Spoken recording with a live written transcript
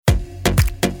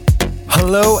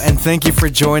Hello, and thank you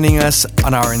for joining us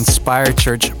on our Inspire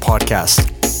Church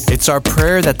podcast. It's our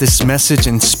prayer that this message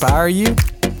inspire you,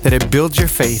 that it builds your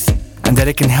faith, and that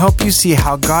it can help you see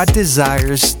how God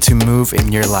desires to move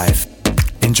in your life.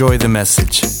 Enjoy the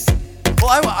message.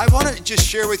 Well, I want to just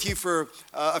share with you for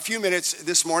a few minutes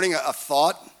this morning a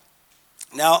thought.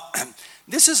 Now,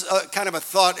 this is kind of a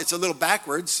thought. It's a little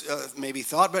backwards, maybe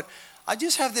thought, but I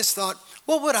just have this thought.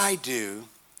 What would I do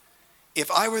if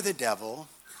I were the devil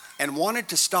and wanted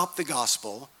to stop the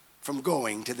gospel from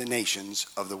going to the nations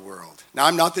of the world? Now,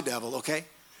 I'm not the devil, okay?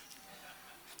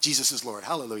 Jesus is Lord.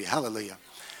 Hallelujah, hallelujah.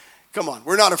 Come on,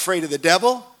 we're not afraid of the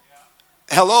devil.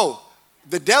 Hello.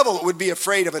 The devil would be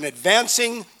afraid of an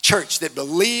advancing church that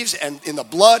believes in the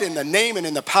blood, in the name, and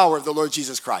in the power of the Lord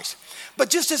Jesus Christ.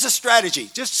 But just as a strategy,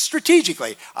 just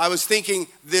strategically, I was thinking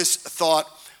this thought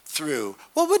through.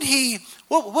 What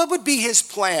would be his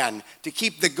plan to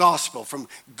keep the gospel from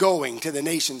going to the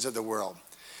nations of the world?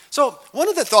 So one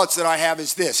of the thoughts that I have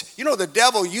is this. You know, the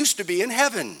devil used to be in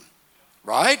heaven,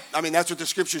 right? I mean, that's what the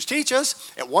scriptures teach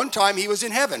us. At one time, he was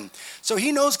in heaven. So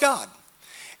he knows God,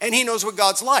 and he knows what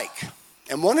God's like.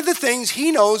 And one of the things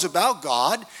he knows about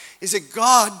God is that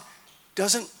God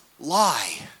doesn't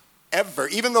lie, ever.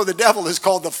 Even though the devil is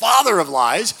called the father of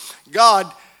lies,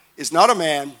 God is not a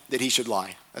man that he should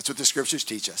lie. That's what the scriptures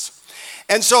teach us.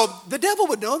 And so the devil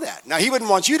would know that. Now, he wouldn't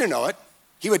want you to know it.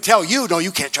 He would tell you, no,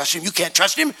 you can't trust him, you can't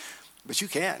trust him, but you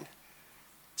can.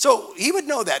 So he would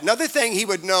know that. Another thing he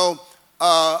would know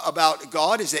about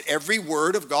God is that every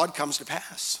word of God comes to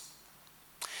pass.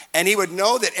 And he would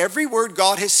know that every word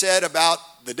God has said about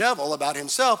the devil, about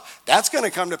himself, that's going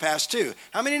to come to pass too.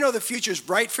 How many know the future is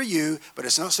bright for you, but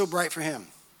it's not so bright for him?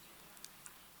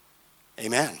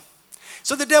 Amen.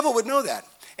 So the devil would know that.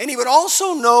 And he would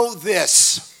also know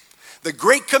this, the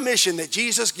Great Commission that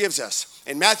Jesus gives us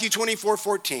in Matthew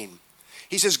 24:14.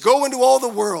 He says, go into all the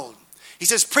world. He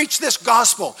says, preach this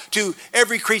gospel to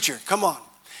every creature. Come on.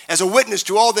 As a witness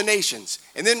to all the nations.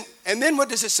 And then what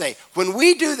does it say? When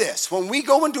we do this, when we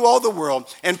go into all the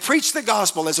world and preach the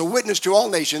gospel as a witness to all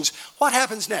nations, what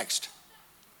happens next?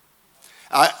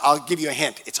 I'll give you a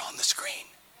hint. It's on the screen.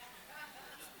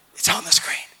 It's on the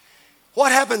screen.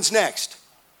 What happens next?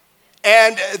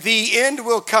 And the end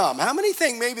will come. How many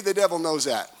think maybe the devil knows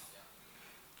that?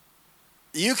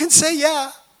 You can say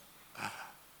yeah.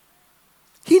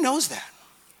 He knows that.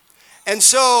 And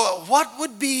so what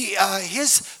would be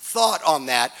his thought on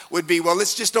that would be, well,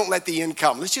 let's just don't let the end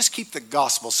come. Let's just keep the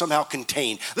gospel somehow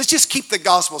contained. Let's just keep the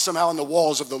gospel somehow in the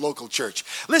walls of the local church.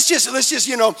 Let's just let's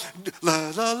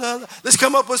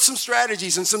come up with some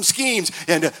strategies and some schemes.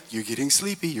 And you're getting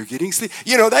sleepy,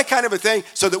 that kind of a thing,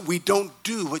 so that we don't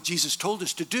do what Jesus told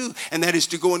us to do, and that is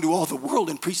to go into all the world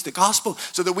and preach the gospel,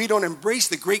 so that we don't embrace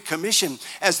the Great Commission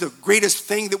as the greatest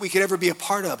thing that we could ever be a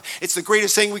part of. It's the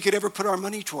greatest thing we could ever put our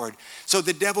money toward. So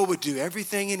the devil would do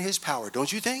everything in his power,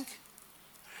 don't you think,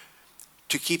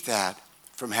 to keep that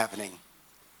from happening.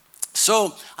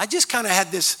 So I just kind of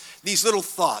had these little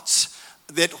thoughts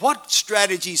that what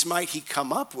strategies might he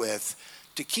come up with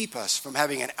to keep us from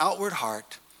having an outward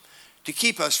heart, to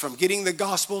keep us from getting the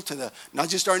gospel to not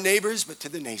just our neighbors, but to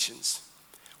the nations.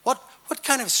 What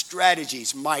kind of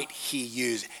strategies might he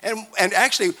use? And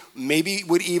actually maybe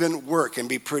would even work and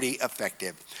be pretty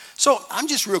effective. So I'm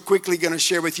just real quickly going to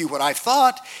share with you what I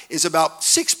thought is about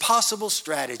 6 possible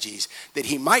strategies that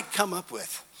he might come up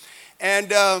with.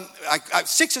 And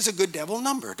 6 is a good devil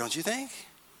number, don't you think?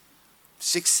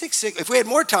 666. If we had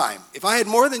more time, if I had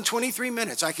more than 23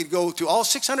 minutes, I could go to all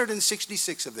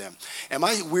 666 of them. Am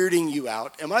I weirding you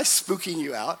out? Am I spooking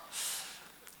you out?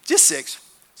 Just 6.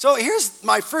 So here's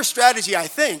my first strategy, I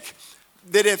think,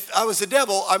 that if I was the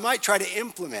devil, I might try to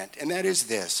implement, and that is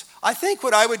this. I think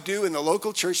what I would do in the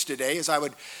local church today is I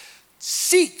would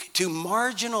seek to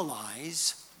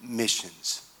marginalize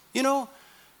missions. You know,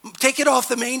 take it off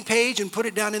the main page and put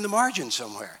it down in the margin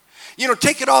somewhere. You know,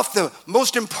 take it off the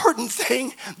most important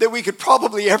thing that we could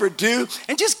probably ever do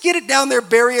and just get it down there,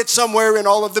 bury it somewhere in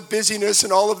all of the busyness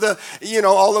and all of the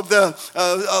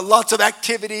lots of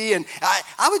activity. And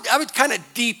I would kind of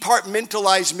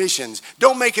departmentalize missions.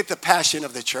 Don't make it the passion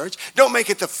of the church. Don't make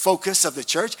it the focus of the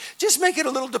church. Just make it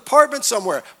a little department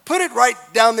somewhere. Put it right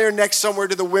down there next somewhere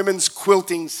to the Women's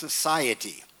Quilting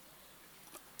Society.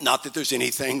 Not that there's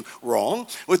anything wrong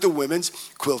with the Women's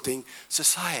Quilting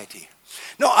Society.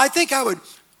 No, I think I would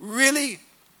really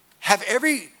have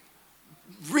every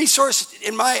resource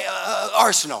in my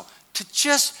arsenal to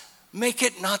just make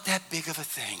it not that big of a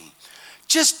thing.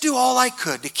 Just do all I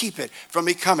could to keep it from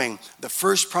becoming the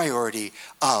first priority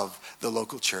of the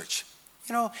local church.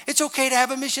 You know, it's okay to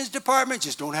have a missions department,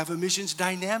 just don't have a missions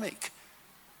dynamic.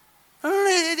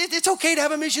 It's okay to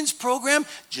have a missions program,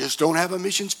 just don't have a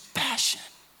missions passion.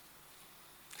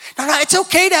 No, it's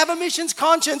okay to have a missions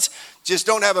conscience, just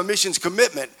don't have a missions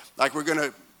commitment like we're going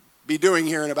to be doing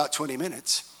here in about 20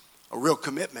 minutes. A real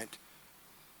commitment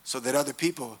so that other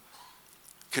people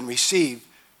can receive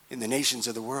in the nations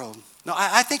of the world. No,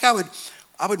 I think I would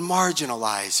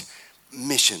marginalize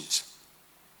missions.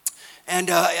 And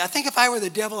I think if I were the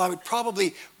devil, I would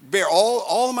probably bear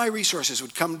all of my resources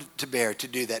would come to bear to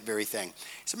do that very thing.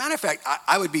 As a matter of fact,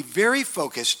 I would be very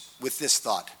focused with this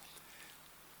thought.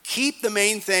 Keep the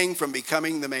main thing from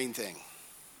becoming the main thing.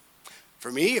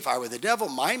 For me, if I were the devil,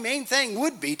 my main thing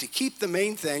would be to keep the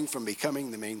main thing from becoming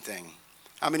the main thing.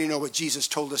 How many know what Jesus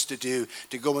told us to do,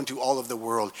 to go into all of the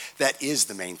world? That is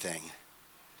the main thing.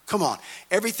 Come on,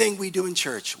 everything we do in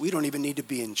church, we don't even need to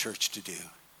be in church to do.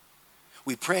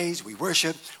 We praise, we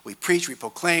worship, we preach, we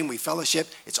proclaim, we fellowship.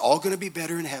 It's all going to be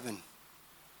better in heaven.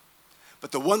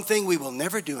 But the one thing we will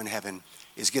never do in heaven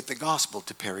is get the gospel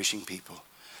to perishing people.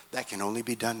 That can only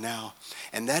be done now.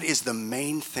 And that is the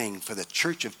main thing for the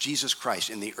Church of Jesus Christ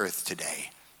in the earth today.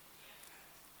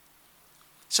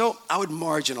 So I would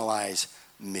marginalize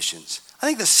missions. I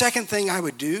think the second thing I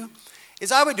would do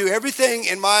is I would do everything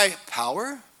in my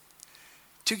power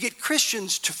to get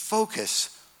Christians to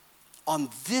focus on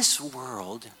this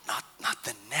world, not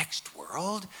the next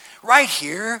world. Right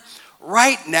here,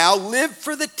 right now, live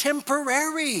for the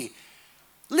temporary.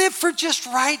 Live for just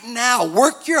right now.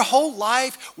 Work your whole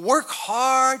life, work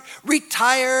hard,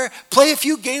 retire, play a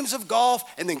few games of golf,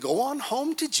 and then go on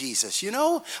home to Jesus,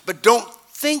 But don't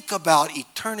think about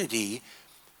eternity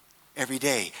every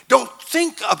day. Don't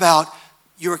think about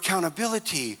your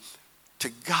accountability to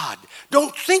God.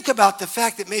 Don't think about the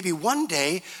fact that maybe one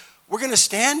day we're going to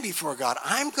stand before God.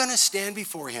 I'm going to stand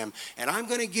before him, and I'm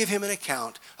going to give him an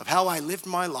account of how I lived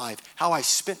my life, how I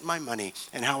spent my money,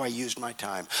 and how I used my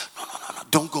time. No.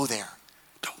 Don't go there.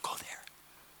 Don't go there.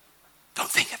 Don't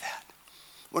think of that.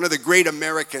 One of the great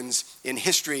Americans in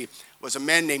history was a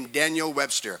man named Daniel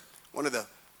Webster, one of the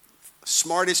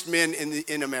smartest men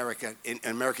in America, in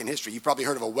American history. You've probably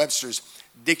heard of a Webster's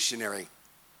Dictionary.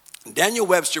 Daniel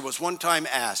Webster was one time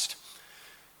asked,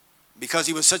 because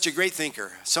he was such a great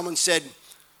thinker, someone said,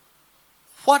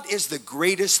 "What is the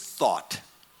greatest thought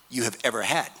you have ever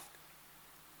had?"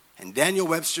 And Daniel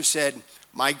Webster said,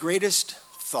 "My greatest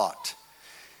thought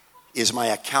is my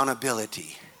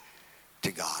accountability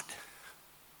to God."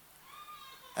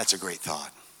 That's a great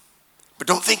thought. But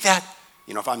don't think that,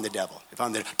 if I'm the devil,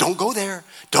 don't go there.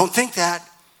 Don't think that.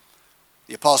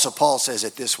 The Apostle Paul says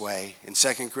it this way in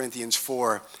 2 Corinthians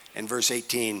 4 and verse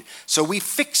 18. So we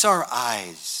fix our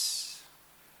eyes,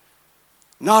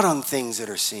 not on things that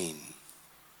are seen,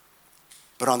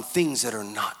 but on things that are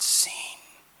not seen.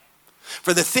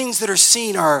 For the things that are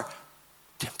seen are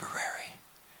temporary,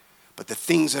 but the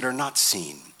things that are not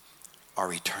seen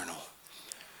are eternal.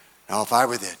 Now, if I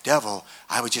were the devil,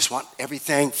 I would just want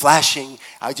everything flashing.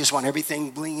 I would just want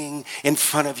everything blinging in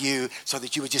front of you so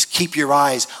that you would just keep your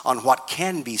eyes on what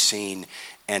can be seen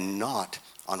and not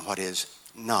on what is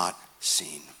not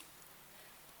seen.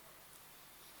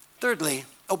 Thirdly,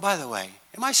 oh, by the way,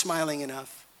 am I smiling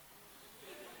enough?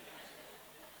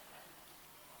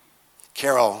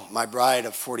 Carol, my bride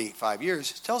of 45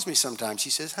 years, tells me sometimes, she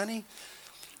says, "Honey,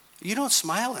 you don't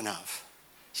smile enough."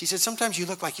 She said, "Sometimes you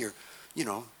look like you're,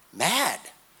 mad."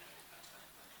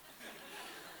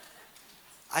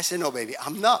 I said, "No, baby,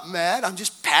 I'm not mad. I'm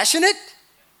just passionate."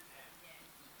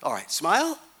 All right,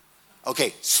 smile?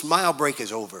 Okay, smile break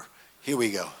is over. Here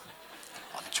we go.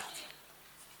 I'm joking.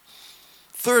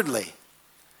 Thirdly,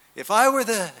 if I were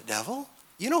the devil,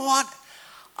 you know what?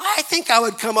 I think I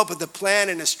would come up with a plan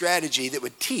and a strategy that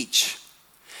would teach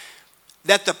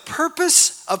that the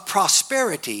purpose of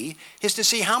prosperity is to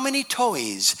see how many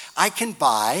toys I can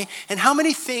buy and how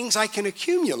many things I can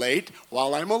accumulate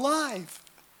while I'm alive.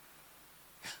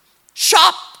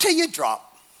 Shop till you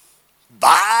drop.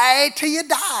 Buy till you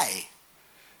die.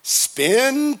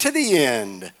 Spend to the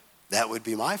end. That would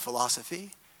be my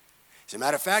philosophy. As a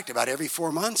matter of fact, about every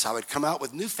 4 months, I would come out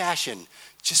with new fashion,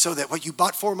 just so that what you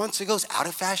bought 4 months ago is out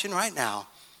of fashion right now.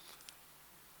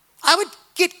 I would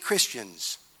get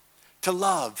Christians to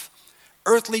love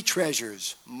earthly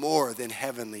treasures more than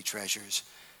heavenly treasures.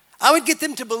 I would get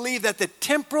them to believe that the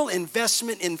temporal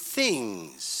investment in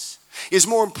things is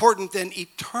more important than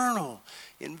eternal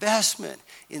investment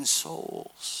in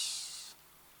souls.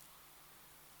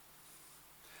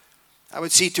 I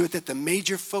would see to it that the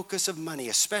major focus of money,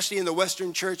 especially in the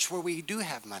Western church where we do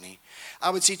have money, I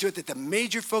would see to it that the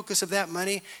major focus of that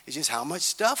money is just how much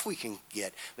stuff we can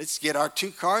get. Let's get our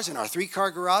 2 cars and our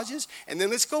 3-car garages, and then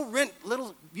let's go rent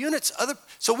little units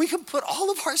so we can put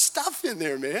all of our stuff in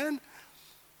there, man.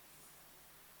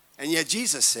 And yet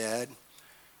Jesus said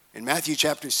in Matthew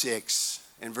chapter 6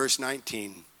 and verse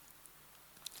 19,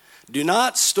 do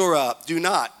not store up,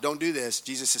 don't do this.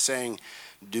 Jesus is saying,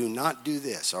 do not do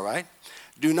this, all right?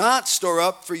 Do not store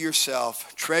up for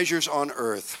yourself treasures on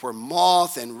earth where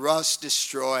moth and rust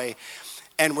destroy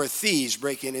and where thieves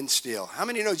break in and steal. How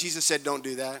many know Jesus said don't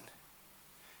do that?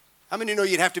 How many know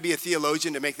you'd have to be a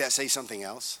theologian to make that say something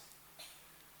else?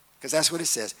 Because that's what it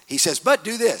says. He says, but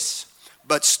do this.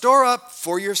 But store up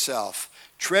for yourself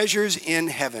treasures in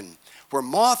heaven, where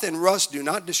moth and rust do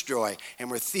not destroy, and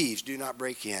where thieves do not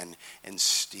break in and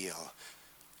steal.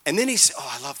 And then he said,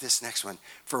 oh, I love this next one.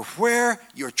 For where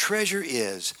your treasure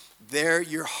is, there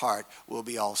your heart will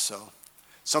be also.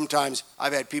 Sometimes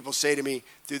I've had people say to me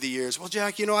through the years, well,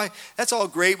 Jack, that's all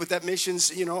great with that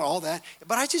missions, all that,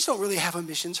 but I just don't really have a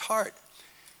missions heart.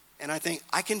 And I think,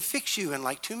 I can fix you in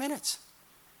like 2 minutes.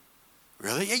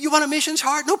 Really? Yeah, you want a missions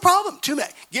heart? No problem. 2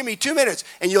 minutes. Give me 2 minutes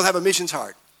and you'll have a missions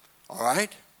heart. All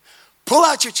right? Pull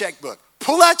out your checkbook.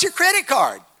 Pull out your credit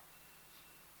card.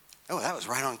 Oh, that was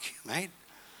right on cue, mate.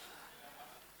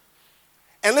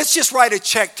 And let's just write a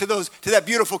check to that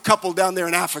beautiful couple down there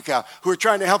in Africa who are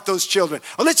trying to help those children.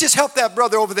 Or let's just help that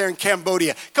brother over there in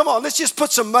Cambodia. Come on, let's just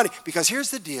put some money. Because here's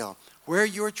the deal. Where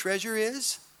your treasure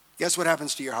is, guess what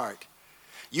happens to your heart?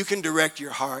 You can direct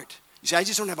your heart. You say, I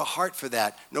just don't have a heart for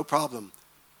that. No problem.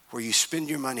 Where you spend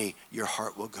your money, your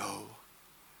heart will go.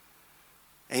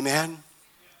 Amen?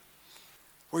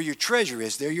 Where your treasure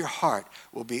is, there your heart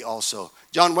will be also.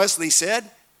 John Wesley said,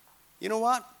 you know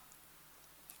what?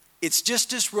 It's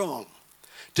just as wrong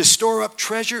to store up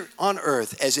treasure on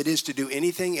earth as it is to do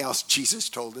anything else Jesus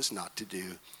told us not to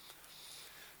do.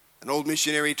 An old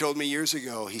missionary told me years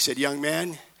ago, he said, young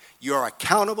man, you are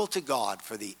accountable to God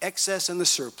for the excess and the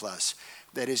surplus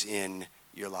that is in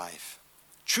your life.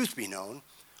 Truth be known,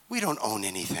 we don't own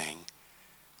anything.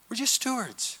 We're just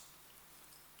stewards.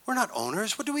 We're not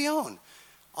owners. What do we own?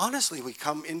 Honestly, we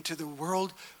come into the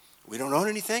world, we don't own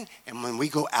anything. And when we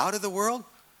go out of the world,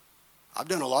 I've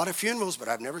done a lot of funerals, but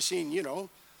I've never seen,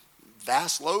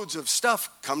 vast loads of stuff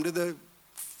come to the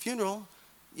funeral.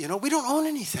 We don't own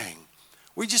anything.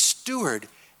 We just steward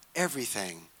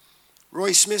everything.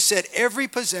 Roy Smith said, every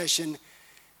possession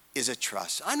is a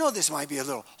trust. I know this might be a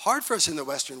little hard for us in the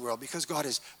Western world because God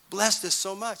has blessed us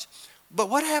so much. But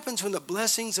what happens when the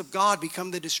blessings of God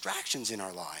become the distractions in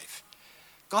our life?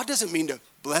 God doesn't mean to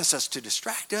bless us to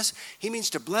distract us. He means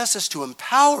to bless us, to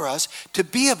empower us to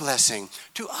be a blessing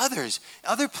to others,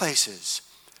 other places.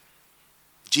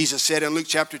 Jesus said in Luke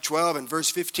chapter 12 and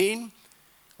verse 15,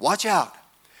 watch out.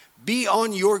 Be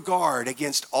on your guard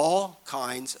against all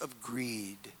kinds of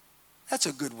greed. That's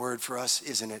a good word for us,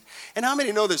 isn't it? And how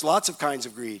many know there's lots of kinds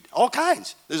of greed? All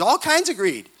kinds. There's all kinds of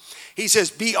greed. He says,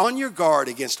 be on your guard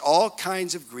against all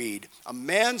kinds of greed. A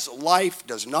man's life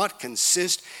does not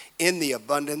consist in the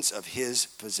abundance of his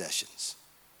possessions.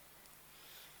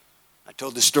 I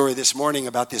told the story this morning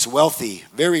about this wealthy,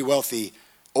 very wealthy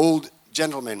old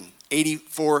gentleman,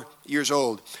 84 years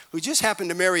old, who just happened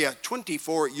to marry a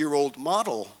 24-year-old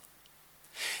model.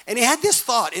 And he had this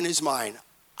thought in his mind,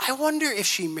 I wonder if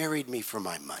she married me for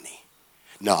my money.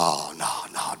 No.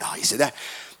 He said that.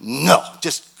 No,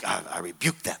 I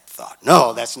rebuke that thought.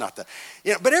 No, that's not the,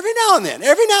 but every now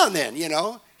and then,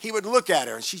 he would look at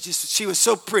her and she was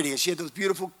so pretty and she had those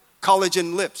beautiful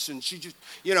collagen lips and she just,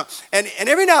 and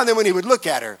every now and then when he would look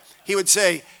at her, he would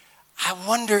say, I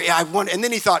wonder, and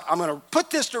then he thought, I'm going to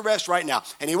put this to rest right now.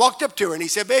 And he walked up to her and he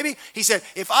said, baby,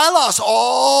 if I lost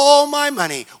all my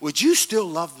money, would you still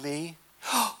love me?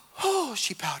 Oh,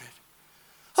 she pouted.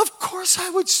 Of course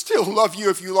I would still love you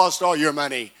if you lost all your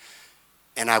money.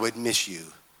 And I would miss you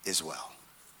as well.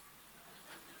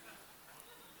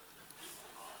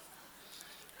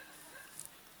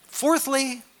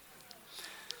 Fourthly,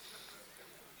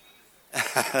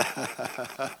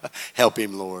 help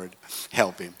him, Lord,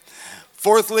 help him.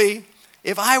 Fourthly,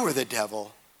 if I were the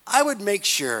devil, I would make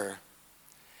sure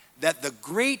that the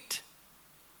Great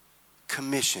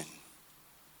Commission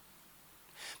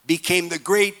became the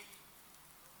great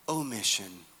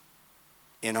omission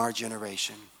in our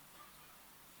generation.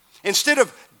 Instead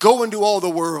of go into all the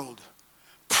world,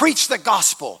 preach the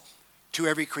gospel to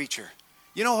every creature.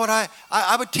 You know what?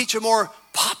 I would teach a more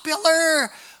popular,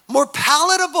 more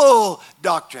palatable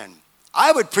doctrine.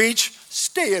 I would preach,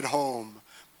 stay at home,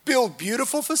 build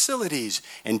beautiful facilities,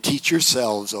 and teach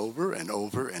yourselves over and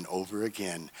over and over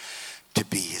again to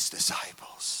be his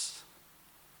disciples.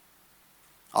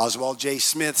 Oswald J.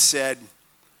 Smith said,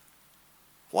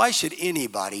 why should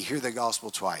anybody hear the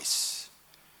gospel twice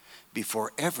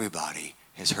before everybody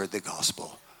has heard the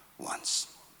gospel once?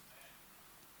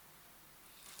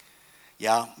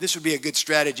 Yeah, this would be a good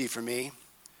strategy for me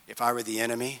if I were the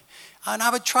enemy. And I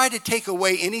would try to take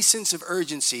away any sense of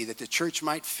urgency that the church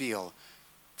might feel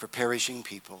for perishing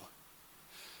people.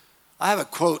 I have a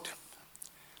quote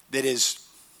that is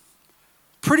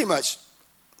pretty much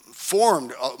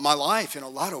formed my life in a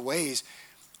lot of ways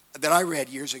that I read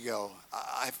years ago.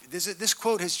 This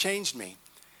quote has changed me.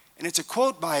 And it's a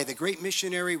quote by the great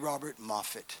missionary Robert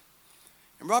Moffat.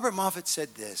 And Robert Moffat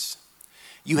said this: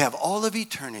 "You have all of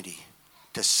eternity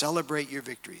to celebrate your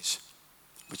victories,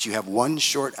 but you have one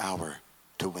short hour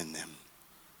to win them."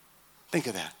 Think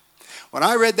of that. When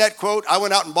I read that quote, I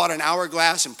went out and bought an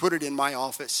hourglass and put it in my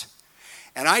office.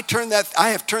 And I have turned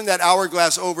that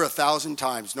hourglass over 1,000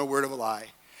 times, no word of a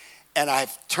lie. And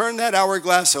I've turned that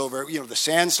hourglass over, the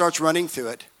sand starts running through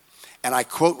it. And I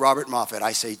quote Robert Moffat.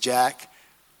 I say, "Jack,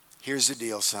 here's the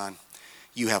deal, son.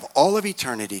 You have all of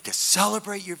eternity to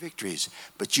celebrate your victories,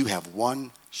 but you have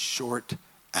one short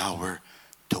hour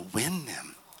to win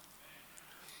them."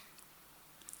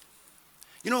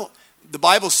 The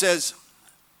Bible says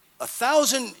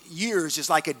 1,000 years is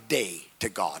like a day to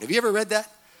God. Have you ever read that?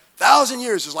 1,000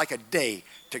 years is like a day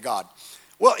to God.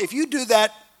 Well, if you do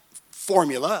that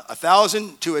formula,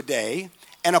 1,000 to a day,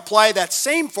 and apply that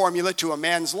same formula to a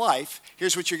man's life,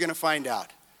 here's what you're going to find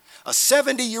out. A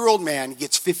 70-year-old man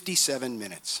gets 57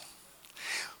 minutes.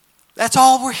 That's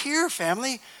all we're here,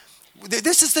 family.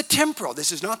 This is the temporal.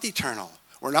 This is not the eternal.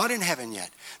 We're not in heaven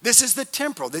yet. This is the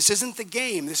temporal. This isn't the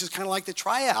game. This is kind of like the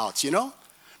tryouts,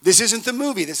 This isn't the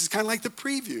movie. This is kind of like the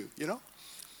preview,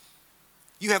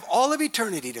 You have all of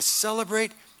eternity to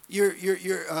celebrate your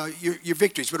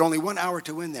victories, but only 1 hour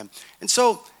to win them. And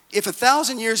so, if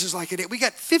 1,000 years is like a day, we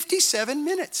got 57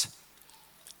 minutes.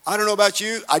 I don't know about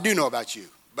you. I do know about you.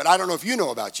 But I don't know if you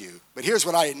know about you. But here's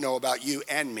what I know about you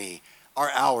and me. Our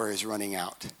hour is running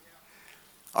out.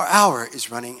 Our hour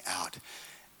is running out.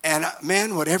 And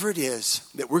man, whatever it is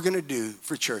that we're going to do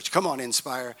for church, come on,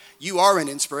 Inspire. You are an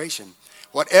inspiration.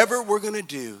 Whatever we're going to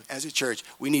do as a church,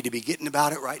 we need to be getting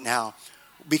about it right now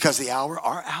because our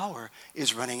hour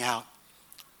is running out.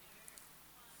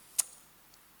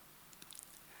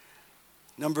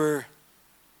 Where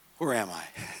am I?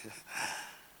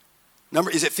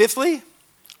 Is it fifthly?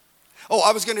 Oh,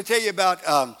 I was going to tell you about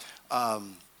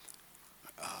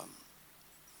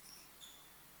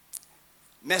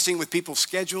messing with people's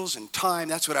schedules and time.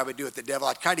 That's what I would do with the devil.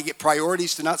 I'd try to get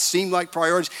priorities to not seem like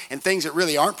priorities, and things that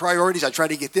really aren't priorities, I try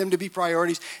to get them to be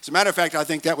priorities. As a matter of fact, I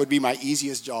think that would be my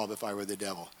easiest job if I were the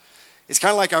devil. It's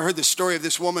kind of like I heard the story of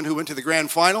this woman who went to the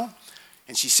grand final,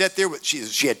 and she sat there.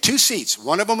 She had 2 seats.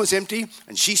 One of them was empty,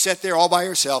 and she sat there all by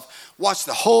herself, watched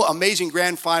the whole amazing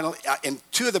grand final in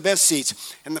 2 of the best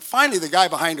seats. And finally, the guy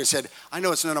behind her said, "I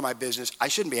know it's none of my business. I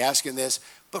shouldn't be asking this,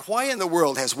 but why in the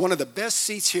world has one of the best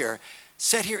seats here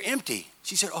sat here empty?"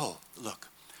 She said, "Oh, look,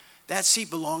 that seat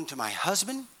belonged to my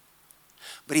husband,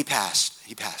 but he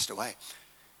passed away."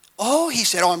 "Oh," he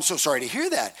said, "oh, I'm so sorry to hear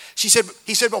that." He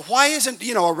said, "But why isn't,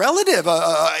 a relative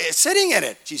sitting in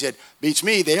it?" She said, "Beats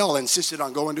me. They all insisted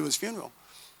on going to his funeral."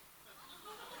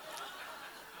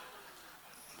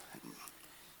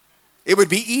 It would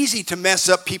be easy to mess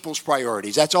up people's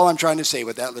priorities. That's all I'm trying to say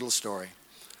with that little story.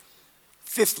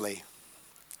 Fifthly,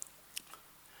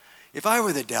 if I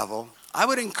were the devil, I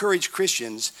would encourage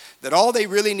Christians that all they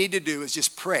really need to do is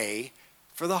just pray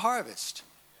for the harvest.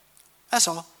 That's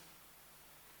all.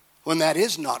 When that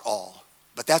is not all.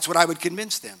 But that's what I would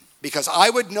convince them. Because I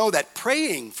would know that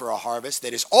praying for a harvest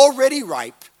that is already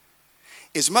ripe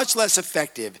is much less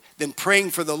effective than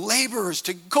praying for the laborers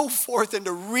to go forth and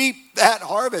to reap that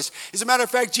harvest. As a matter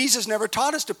of fact, Jesus never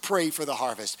taught us to pray for the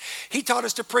harvest. He taught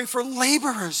us to pray for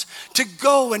laborers to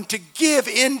go and to give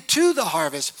into the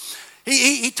harvest.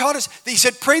 He taught us, he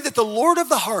said, pray that the Lord of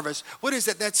the harvest, what is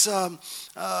it? That's,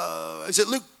 is it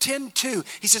Luke 10:2?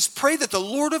 He says, pray that the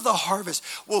Lord of the harvest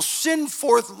will send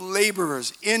forth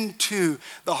laborers into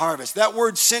the harvest. That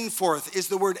word send forth is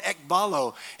the word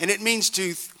ekbalo, and it means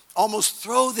to almost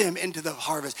throw them into the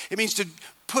harvest. It means to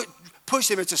push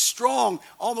them. It's a strong,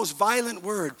 almost violent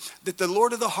word that the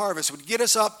Lord of the harvest would get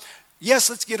us up.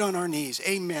 Yes, let's get on our knees.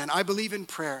 Amen. I believe in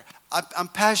prayer. I'm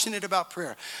passionate about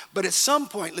prayer. But at some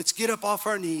point, let's get up off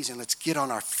our knees and let's get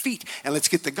on our feet and let's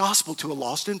get the gospel to a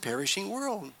lost and perishing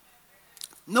world.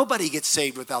 Nobody gets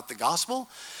saved without the gospel.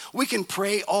 We can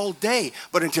pray all day,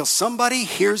 but until somebody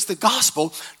hears the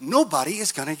gospel, nobody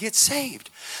is going to get saved.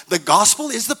 The gospel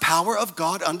is the power of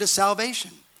God unto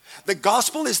salvation. The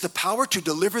gospel is the power to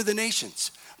deliver the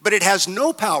nations. But it has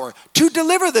no power to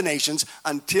deliver the nations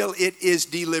until it is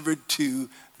delivered to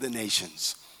the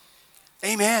nations.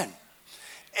 Amen.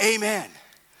 Amen.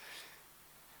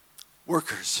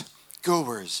 Workers,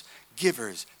 goers,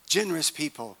 givers, generous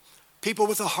people, people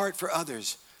with a heart for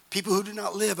others, people who do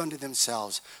not live unto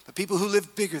themselves, but people who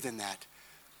live bigger than that,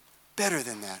 better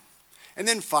than that. And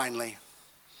then finally,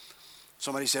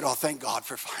 somebody said, oh, thank God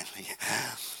for finally.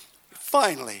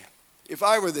 Finally, if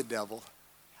I were the devil,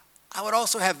 I would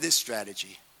also have this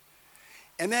strategy.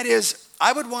 And that is,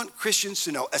 I would want Christians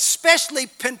to know, especially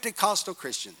Pentecostal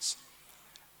Christians.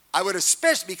 I would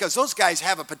especially, because those guys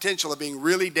have a potential of being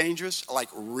really dangerous, like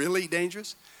really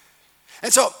dangerous.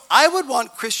 And so I would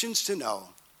want Christians to know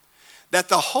that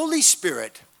the Holy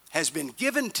Spirit has been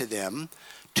given to them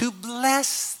to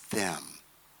bless them.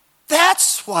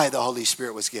 That's why the Holy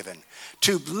Spirit was given,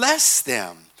 to bless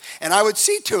them. And I would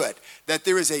see to it that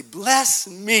there is a bless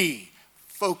me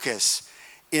focus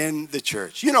in the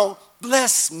church. You know,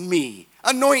 bless me,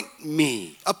 anoint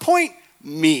me, appoint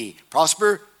me,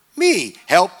 prosper me,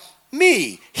 help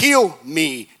me, heal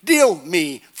me, deal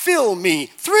me, fill me,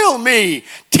 thrill me,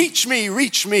 teach me,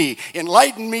 reach me,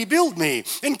 enlighten me, build me,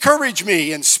 encourage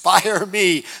me, inspire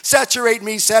me, saturate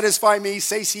me, satisfy me,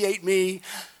 satiate me,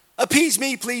 appease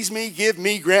me, please me, give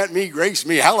me, grant me, grace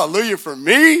me. Hallelujah for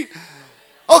me.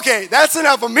 Okay, that's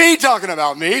enough of me talking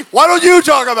about me. Why don't you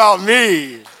talk about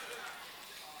me?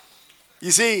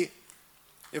 You see,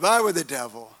 if I were the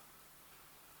devil,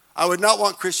 I would not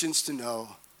want Christians to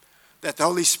know that the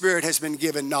Holy Spirit has been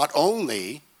given not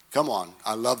only, come on,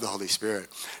 I love the Holy Spirit,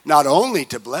 not only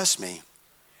to bless me,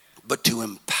 but to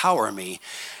empower me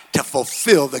to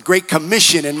fulfill the Great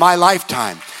Commission in my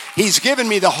lifetime. He's given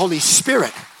me the Holy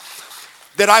Spirit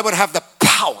that I would have the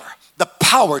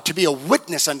power to be a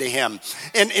witness unto him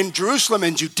in Jerusalem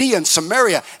and Judea and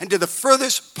Samaria and to the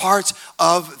furthest parts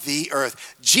of the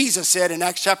earth. Jesus said in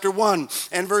Acts chapter 1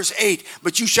 and verse 8,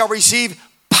 but you shall receive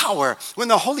power when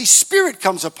the Holy Spirit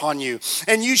comes upon you,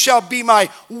 and you shall be my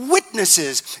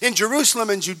witnesses in Jerusalem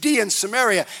and Judea and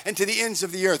Samaria and to the ends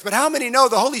of the earth. But how many know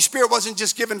the Holy Spirit wasn't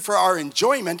just given for our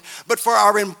enjoyment, but for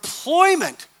our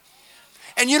employment?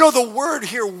 And you know the word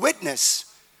here, witness,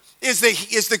 is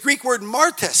the Greek word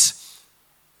martys.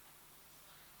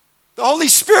 The Holy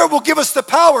Spirit will give us the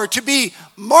power to be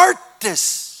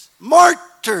martyrs,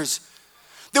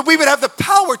 that we would have the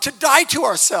power to die to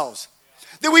ourselves,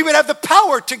 that we would have the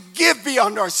power to give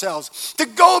beyond ourselves, to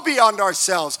go beyond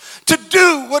ourselves, to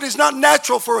do what is not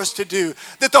natural for us to do,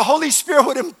 that the Holy Spirit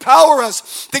would empower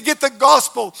us to get the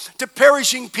gospel to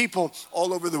perishing people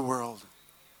all over the world.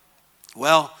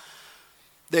 Well,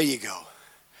 there you go.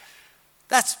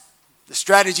 That's the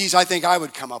strategies I think I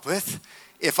would come up with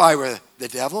if I were the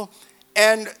devil.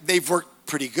 And they've worked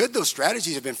pretty good. Those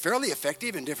strategies have been fairly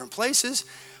effective in different places.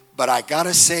 But I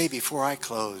gotta say before I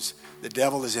close, the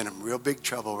devil is in a real big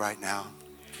trouble right now.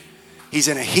 He's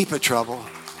in a heap of trouble.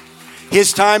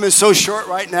 His time is so short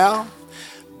right now.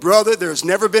 Brother, there's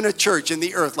never been a church in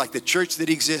the earth like the church that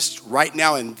exists right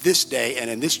now in this day and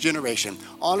in this generation.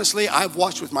 Honestly, I've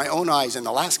watched with my own eyes in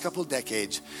the last couple of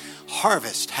decades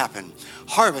harvest happen.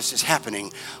 Harvest is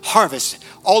happening. Harvest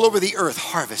all over the earth.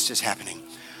 Harvest is happening.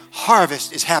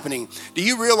 Harvest is happening. Do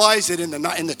you realize that in the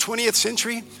 20th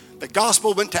century, the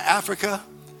gospel went to Africa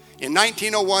in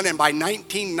 1901, and by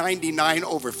 1999,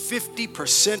 over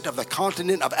 50% of the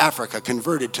continent of Africa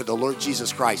converted to the Lord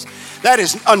Jesus Christ. That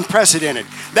is unprecedented.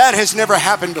 That has never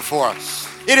happened before.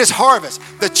 It is harvest.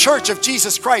 The church of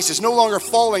Jesus Christ is no longer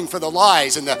falling for the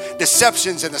lies and the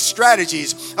deceptions and the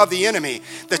strategies of the enemy.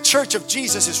 The church of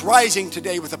Jesus is rising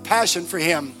today with a passion for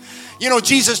him. You know,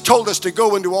 Jesus told us to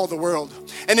go into all the world.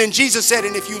 And then Jesus said,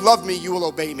 and if you love me, you will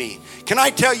obey me. Can I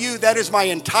tell you, that is my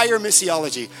entire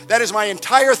missiology. That is my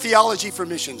entire theology for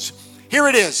missions. Here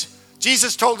it is.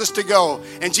 Jesus told us to go.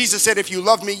 And Jesus said, if you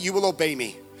love me, you will obey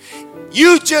me.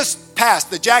 You just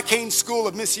passed the Jack Haynes School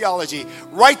of Missiology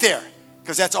right there.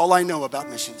 Because that's all I know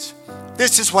about missions.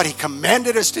 This is what he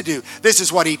commanded us to do. This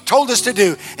is what he told us to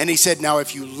do. And he said, now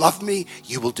if you love me,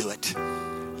 you will do it.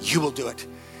 You will do it.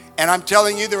 And I'm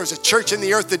telling you, there is a church in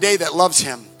the earth today that loves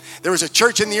him. There is a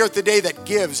church in the earth today that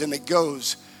gives and that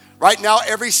goes. Right now,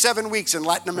 every 7 weeks in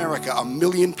Latin America, 1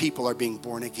 million people are being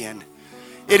born again.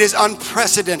 It is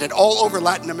unprecedented all over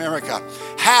Latin America.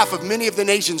 Half of many of the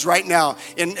nations right now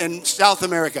in South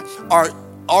America are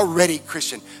already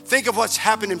Christian. Think of what's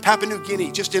happened in Papua New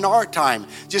Guinea just in our time,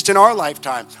 just in our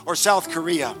lifetime, or South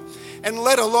Korea, and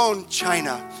let alone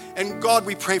China. And God,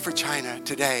 we pray for China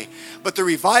today. But the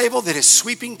revival that is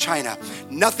sweeping China,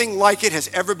 nothing like it has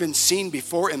ever been seen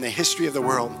before in the history of the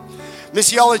world.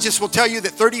 Missiologists will tell you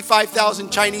that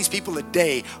 35,000 Chinese people a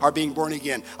day are being born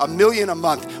again, 1 million a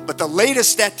month. But the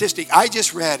latest statistic I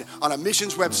just read on a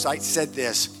missions website said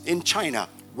this: in China,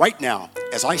 right now,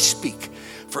 as I speak,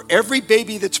 for every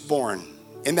baby that's born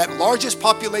in that largest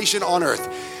population on earth,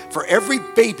 For every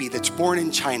baby that's born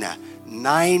in China,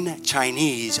 9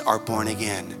 Chinese are born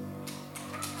again.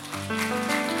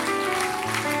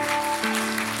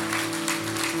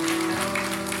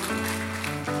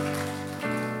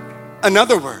 In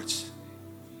other words,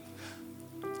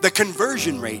 the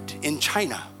conversion rate in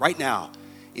China right now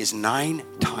is 9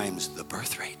 times the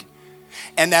birth rate.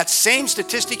 And that same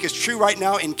statistic is true right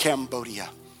now in Cambodia.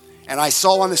 And I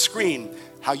saw on the screen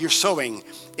how you're sowing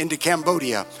into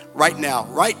Cambodia right now,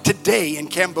 right today in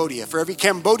Cambodia. For every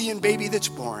Cambodian baby that's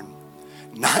born,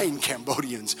 9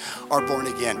 Cambodians are born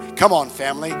again. Come on,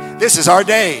 family. This is our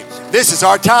day. This is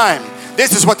our time.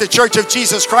 This is what the Church of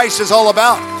Jesus Christ is all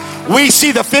about. We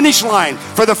see the finish line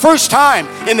for the first time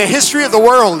in the history of the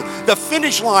world. The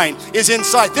finish line is in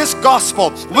sight. This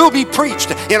gospel will be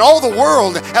preached in all the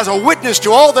world as a witness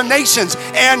to all the nations,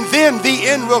 and then the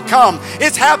end will come.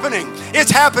 It's happening.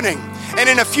 It's happening. And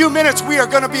in a few minutes, we are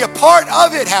going to be a part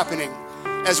of it happening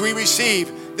as we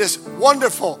receive this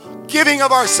wonderful giving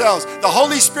of ourselves. The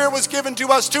Holy Spirit was given to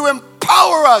us to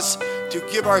empower us to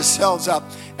give ourselves up.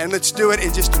 And let's do it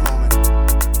in just a moment.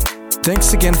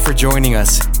 Thanks again for joining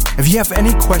us. If you have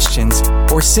any questions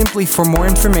or simply for more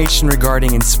information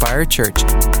regarding Inspire Church,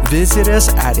 visit us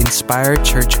at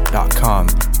inspirechurch.com.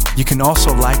 You can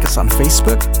also like us on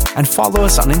Facebook and follow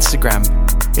us on Instagram.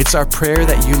 It's our prayer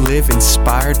that you live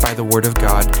inspired by the Word of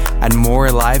God and more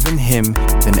alive in Him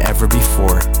than ever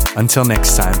before. Until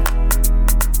next time.